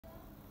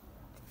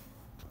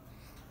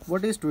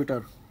What is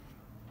Twitter?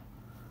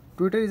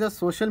 Twitter is a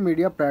social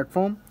media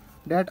platform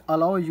that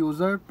allow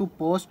user to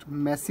post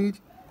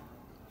message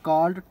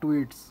called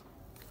tweets,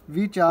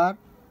 which are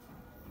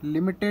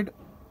limited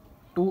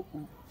to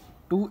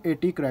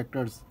 280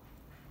 characters.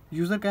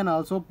 User can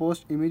also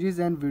post images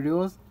and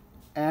videos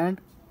and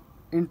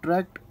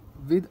interact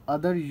with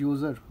other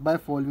users by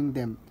following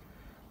them,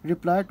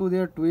 reply to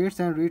their tweets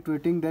and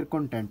retweeting their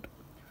content.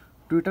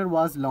 Twitter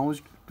was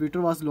launched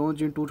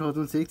in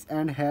 2006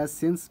 and has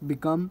since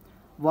become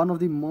one of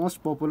the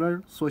most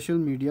popular social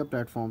media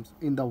platforms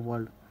in the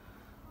world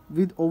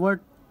with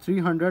over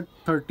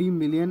 330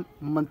 million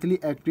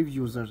monthly active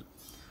users.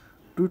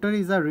 Twitter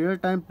is a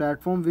real-time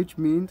platform, which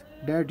means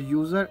that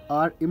users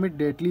are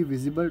immediately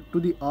visible to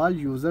the all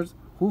users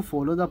who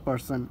follow the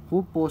person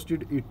who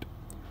posted it.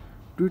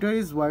 Twitter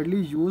is widely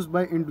used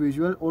by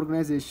individual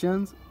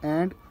organizations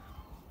and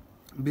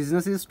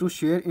businesses to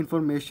share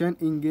information,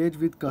 engage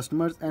with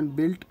customers, and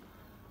build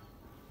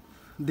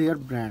their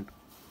brand.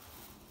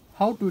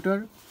 How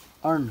Twitter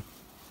earn?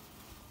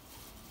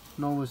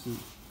 Now we see.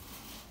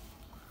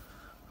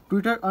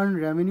 Twitter earn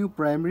revenue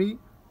primarily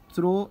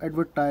through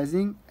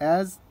advertising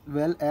as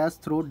well as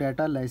through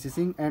data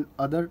licensing and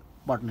other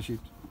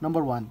partnerships.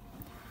 Number one,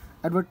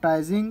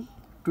 advertising.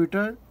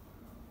 Twitter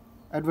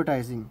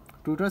advertising.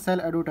 Twitter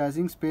sell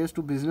advertising space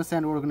to business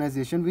and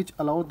organization, which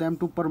allow them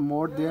to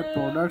promote their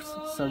products,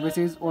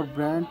 services, or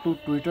brand to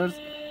Twitter's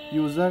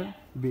user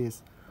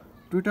base.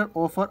 Twitter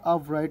offer a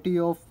variety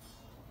of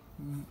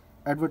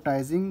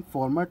advertising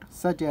format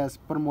such as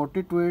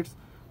promoted tweets,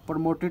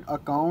 promoted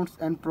accounts,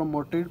 and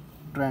promoted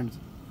trends.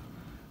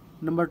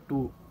 Number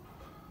 2,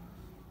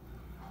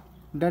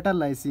 data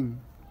licensing.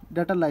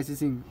 Data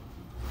licensing.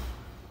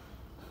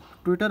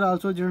 Twitter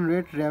also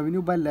generates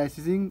revenue by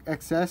licensing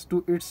access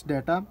to its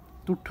data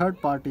to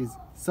third parties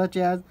such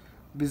as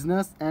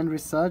business and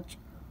research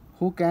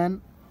who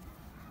can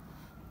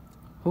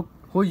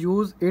who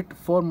use it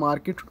for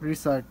market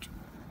research,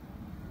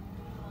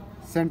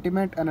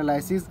 sentiment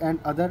analysis, and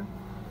other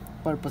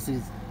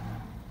purposes.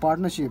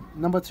 Partnership.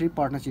 Number 3,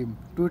 partnership.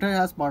 Twitter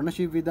has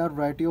partnership with a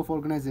variety of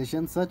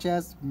organizations such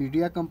as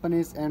media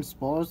companies and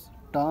sport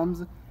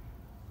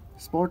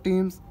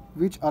teams,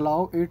 which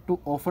allow it to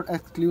offer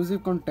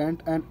exclusive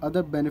content and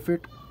other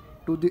benefit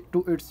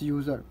to its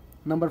user.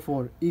 Number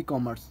 4,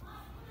 e-commerce.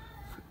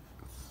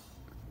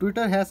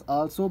 Twitter has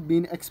also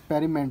been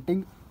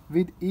experimenting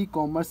with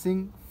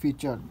e-commercing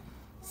feature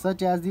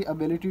such as the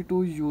ability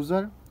to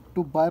user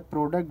to buy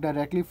product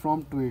directly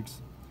from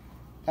tweets,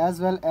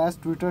 as well as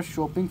Twitter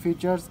shopping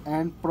features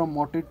and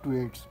promoted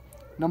tweets.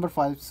 Number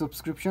 5,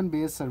 subscription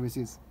based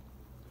services.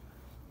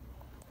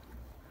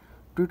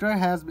 Twitter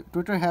has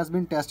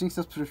been testing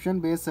subscription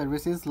based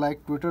services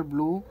like Twitter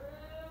Blue,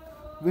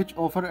 which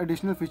offer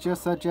additional features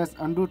such as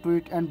undo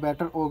tweet and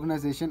better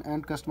organization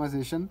and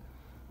customization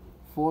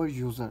for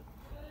user.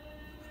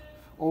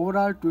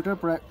 Overall, Twitter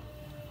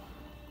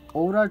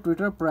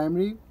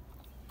primary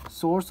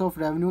source of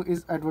revenue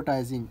is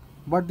advertising,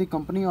 but the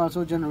company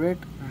also generate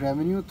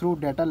revenue through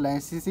data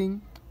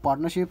licensing,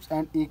 partnerships,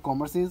 and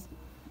e-commerce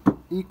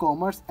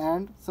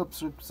and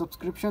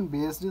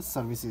subscription-based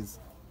services.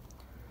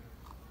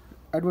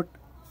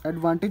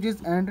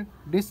 Advantages and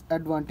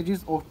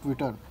disadvantages of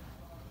Twitter.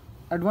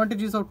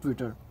 Advantages of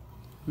Twitter.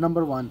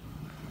 Number 1,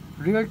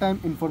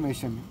 real-time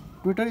information.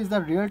 Twitter is the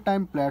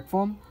real-time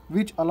platform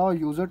which allows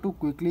users to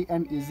quickly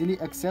and easily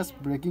access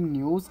breaking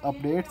news,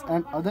 updates,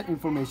 and other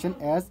information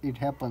as it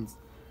happens.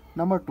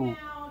 Number 2,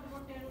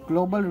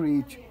 global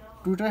reach.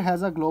 Twitter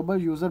has a global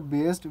user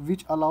base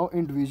which allow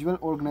individual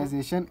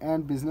organizations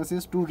and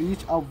businesses to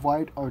reach a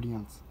wide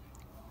audience.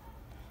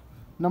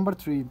 Number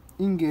 3,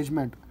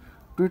 engagement.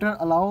 Twitter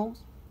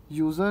allows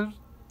users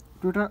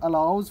Twitter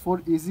allows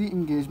for easy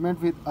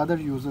engagement with other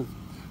users,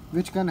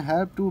 which can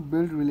help to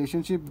build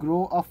relationship,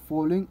 grow a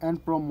following,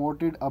 and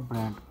promote a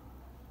brand.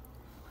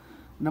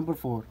 Number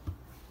 4,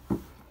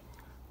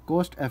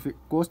 cost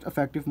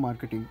effective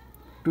marketing.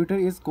 Twitter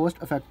is cost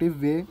effective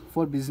way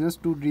for business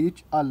to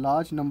reach a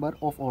large number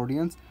of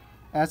audience,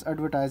 as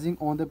advertising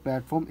on the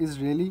platform is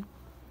really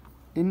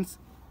in,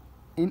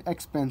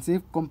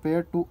 inexpensive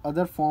compared to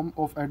other form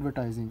of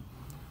advertising.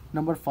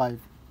 Number 5,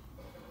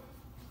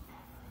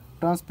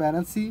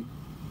 transparency.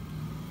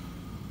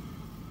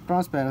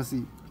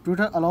 Transparency.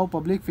 Twitter allow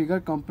public figure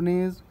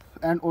companies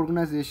and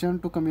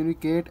organizations to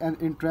communicate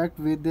and interact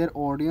with their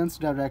audience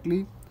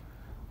directly,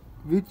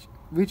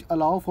 which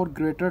allow for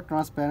greater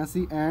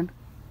transparency and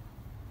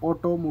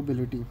auto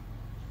mobility.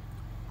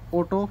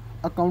 Auto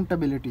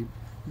accountability.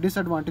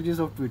 Disadvantages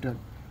of Twitter.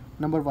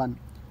 Number 1,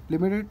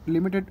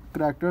 limited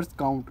characters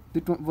count.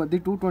 The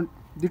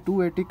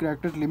 280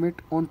 characters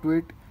limit on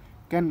tweet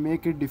can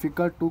make it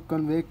difficult to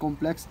convey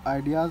complex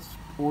ideas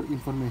or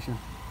information.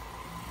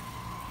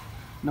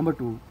 Number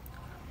 2,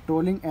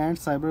 trolling and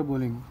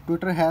cyberbullying.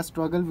 Twitter has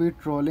struggled with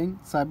trolling,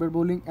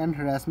 cyberbullying, and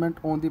harassment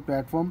on the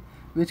platform,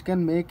 which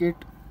can make it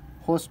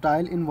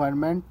hostile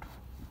environment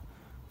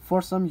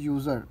for some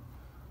user.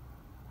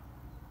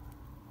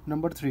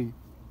 Number 3,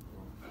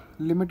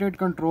 limited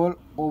control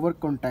over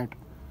content.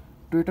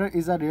 Twitter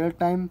is a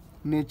real-time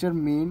nature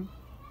mean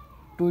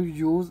to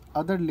use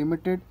other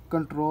limited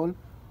control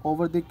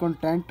over the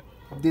content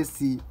they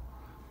see,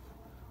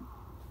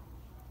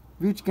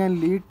 which can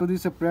lead to the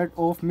spread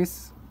of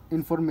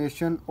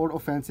misinformation or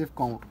offensive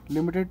content.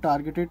 Limited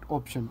targeted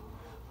option.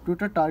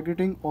 Twitter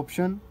targeting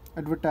option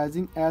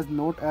advertising as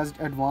not as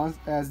advanced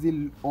as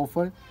the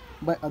offer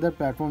by other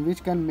platforms,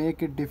 which can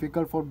make it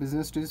difficult for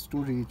businesses to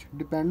reach.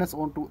 Dependence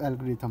on to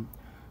algorithm.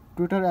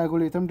 Twitter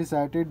algorithm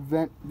decided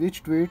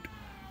which tweet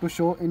to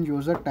show in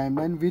user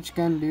timeline, which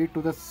can lead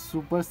to the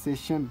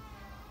supersession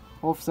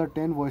of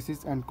certain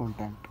voices and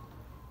content.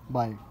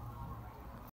 Bye.